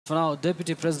For now,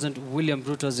 Deputy President William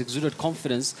Ruto has exuded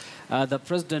confidence that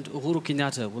President Uhuru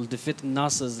Kenyatta will defeat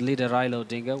NASA's leader Raila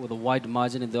Odinga with a wide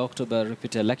margin in the October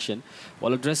repeat election.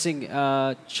 While addressing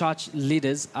church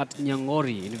leaders at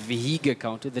Nyangori in Vihiga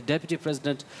County, the Deputy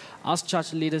President asked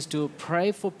church leaders to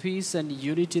pray for peace and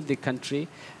unity in the country.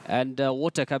 And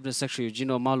Water Cabinet Secretary Eugene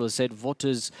Omalo said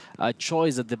voters'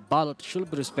 choice at the ballot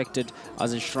should be respected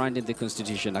as enshrined in the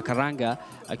Constitution. Akaranga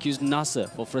accused NASA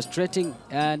for frustrating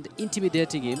and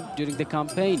intimidating him during the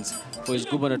campaigns for his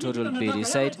gubernatorial bid. He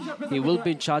said he will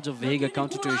be in charge of Vihiga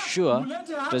County to ensure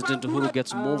President Uhuru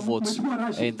gets more votes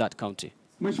in that county.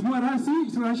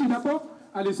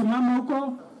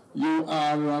 You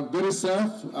are very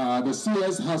safe. The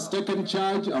CS has taken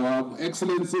charge. Our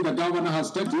Excellency, the Governor,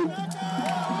 has taken.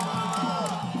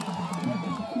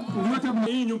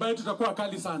 Hii nyumba yetu itakuwa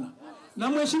kali sana. Na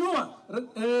mheshimiwa,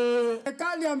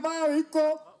 serikali ambayo iko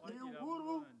ni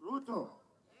Uhuru Ruto.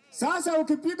 Sasa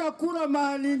ukipiga kura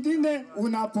mahali nyingine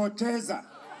unapoteza.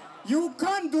 You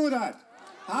can't do that.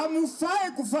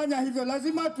 Hamufai kufanya hivyo.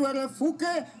 Lazima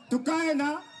tuerefuke, tukae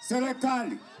na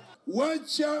serikali.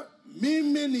 Wacha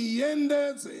mimi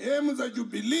niende sehemu za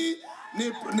Jubilee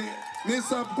ni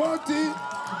supporti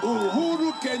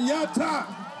Uhuru Kenyatta.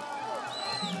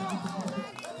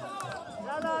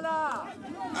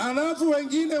 Alafu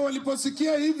wengine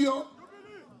waliposikia hivyo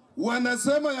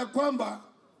wanasema ya kwamba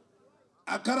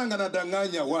Akaranga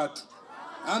anadanganya watu.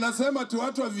 Anasema tu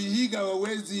watu wa Vihiga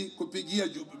wawezi kupigia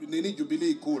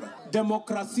Jubilee kura.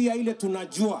 Demokrasia ile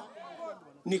tunajua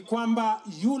ni kwamba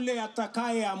yule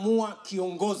atakayeamua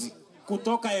kiongozi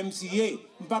kutoka MCA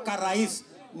mpaka rais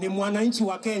ni mwananchi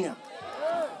wa Kenya.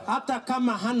 Hata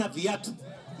kama hana viatu,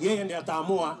 yeye ndiye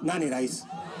ataamua nani rais.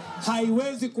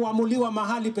 Haiwezi kuamuliwa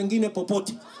mahali pengine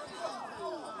popote.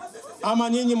 Ama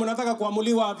nyinyi mnataka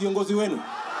kuamuliwa viongozi wenu?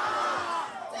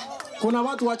 Kuna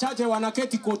watu wachache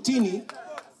wanaketi kotini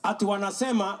ati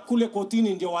wanasema kule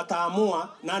kotini ndio wataamua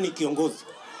nani kiongozi.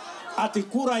 Ati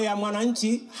kura ya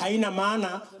mwananchi haina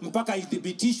maana mpaka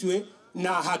ithibitishwe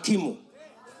na hakimu.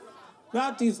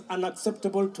 That is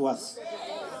unacceptable to us.